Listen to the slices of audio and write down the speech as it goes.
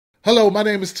Hello, my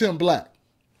name is Tim Black.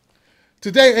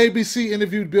 Today, ABC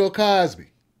interviewed Bill Cosby.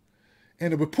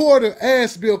 And the reporter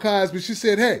asked Bill Cosby, she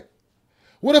said, hey,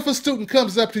 what if a student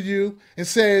comes up to you and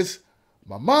says,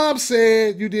 my mom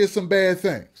said you did some bad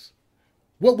things?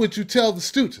 What would you tell the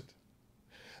student?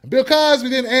 And Bill Cosby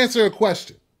didn't answer her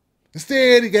question.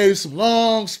 Instead, he gave some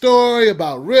long story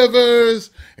about rivers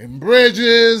and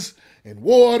bridges and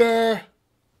water.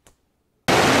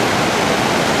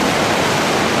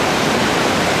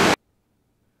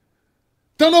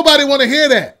 Don't nobody want to hear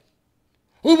that.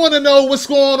 We want to know what's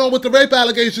going on with the rape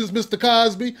allegations, Mr.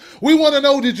 Cosby. We want to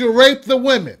know, did you rape the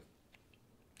women?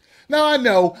 Now, I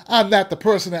know I'm not the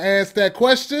person to ask that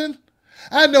question.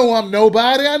 I know I'm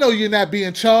nobody. I know you're not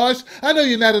being charged. I know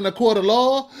you're not in the court of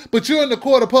law, but you're in the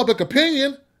court of public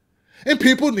opinion. And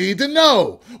people need to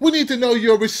know. We need to know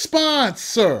your response,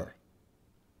 sir.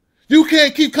 You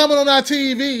can't keep coming on our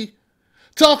TV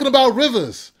talking about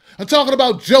rivers, and talking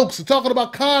about jokes, and talking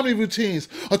about comedy routines,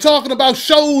 or talking about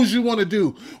shows you want to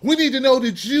do. We need to know,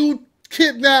 did you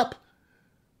kidnap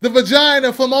the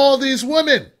vagina from all these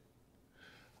women?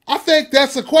 I think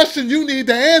that's a question you need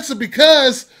to answer,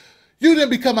 because you didn't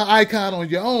become an icon on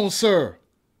your own, sir.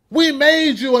 We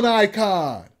made you an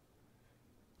icon.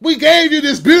 We gave you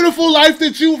this beautiful life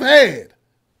that you've had.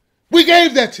 We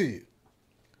gave that to you.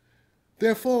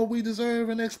 Therefore, we deserve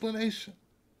an explanation.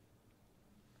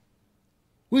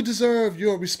 We deserve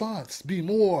your response be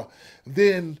more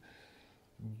than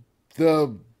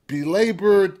the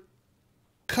belabored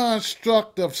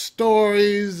construct of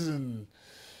stories and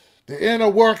the inner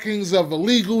workings of a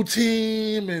legal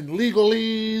team and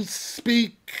legalese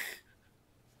speak,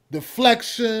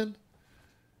 deflection,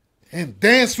 and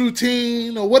dance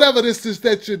routine, or whatever this is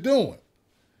that you're doing.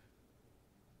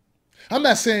 I'm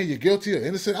not saying you're guilty or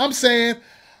innocent. I'm saying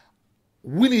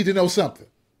we need to know something.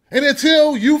 And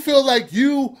until you feel like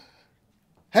you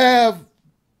have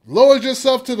lowered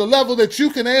yourself to the level that you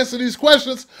can answer these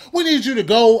questions, we need you to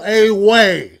go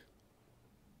away.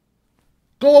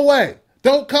 Go away.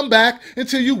 Don't come back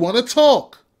until you want to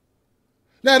talk.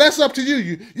 Now, that's up to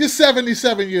you. You're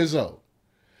 77 years old.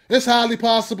 It's highly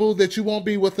possible that you won't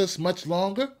be with us much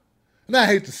longer. And I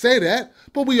hate to say that,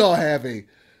 but we all have a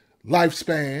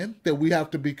lifespan that we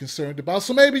have to be concerned about.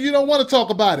 So maybe you don't want to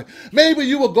talk about it. Maybe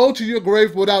you will go to your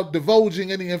grave without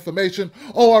divulging any information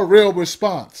or a real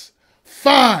response.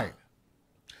 Fine.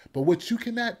 But what you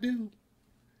cannot do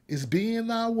is be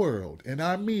in our world, in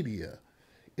our media,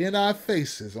 in our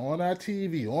faces, on our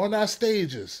TV, on our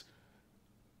stages,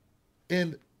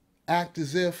 and act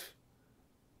as if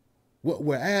what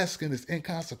we're asking is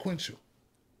inconsequential.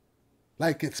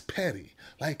 Like it's petty.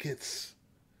 Like it's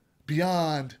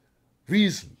beyond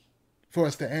reason for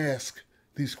us to ask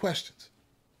these questions.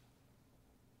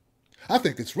 I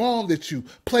think it's wrong that you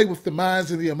play with the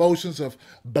minds and the emotions of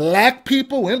black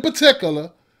people in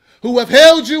particular who have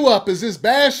held you up as this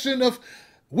bastion of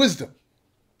wisdom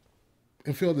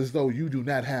and feel as though you do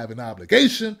not have an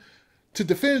obligation to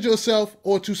defend yourself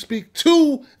or to speak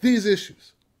to these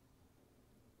issues.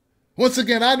 Once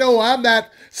again, I know I'm not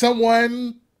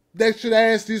someone that should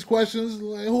ask these questions.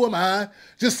 Like, who am I?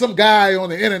 Just some guy on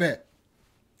the internet.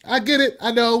 I get it,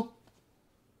 I know.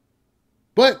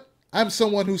 But I'm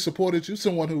someone who supported you,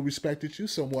 someone who respected you,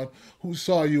 someone who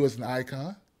saw you as an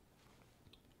icon.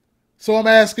 So I'm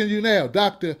asking you now,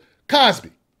 Dr. Cosby,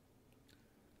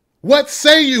 what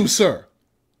say you, sir?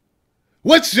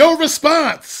 What's your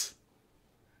response?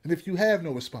 And if you have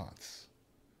no response,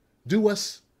 do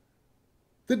us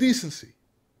the decency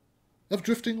of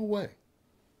drifting away.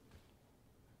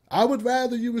 I would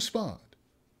rather you respond.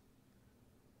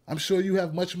 I'm sure you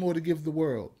have much more to give the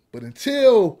world. But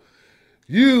until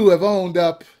you have owned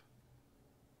up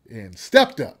and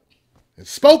stepped up and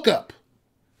spoke up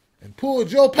and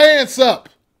pulled your pants up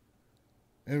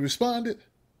and responded,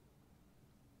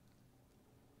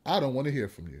 I don't want to hear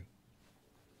from you.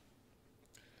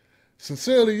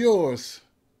 Sincerely yours,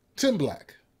 Tim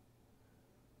Black.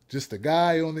 Just a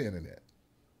guy on the internet.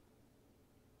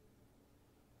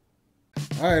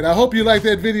 All right, I hope you liked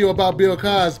that video about Bill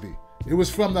Cosby. It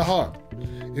was from the heart.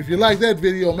 If you like that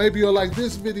video, maybe you'll like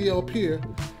this video up here.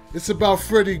 It's about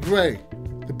Freddie Gray,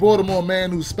 the Baltimore man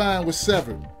whose spine was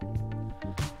severed.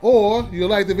 Or you'll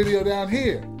like the video down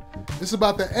here. It's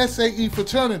about the SAE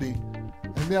fraternity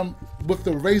and them with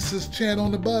the racist chant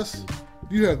on the bus.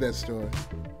 You heard that story.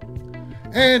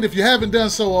 And if you haven't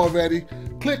done so already,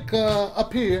 click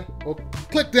up here or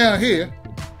click down here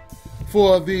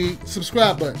for the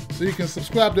subscribe button so you can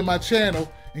subscribe to my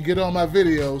channel and get all my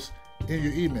videos in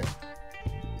your email.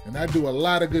 And I do a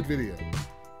lot of good videos.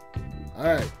 All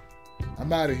right,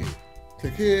 I'm out of here.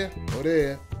 Click here or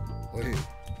there or here.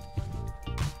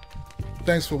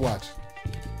 Thanks for watching.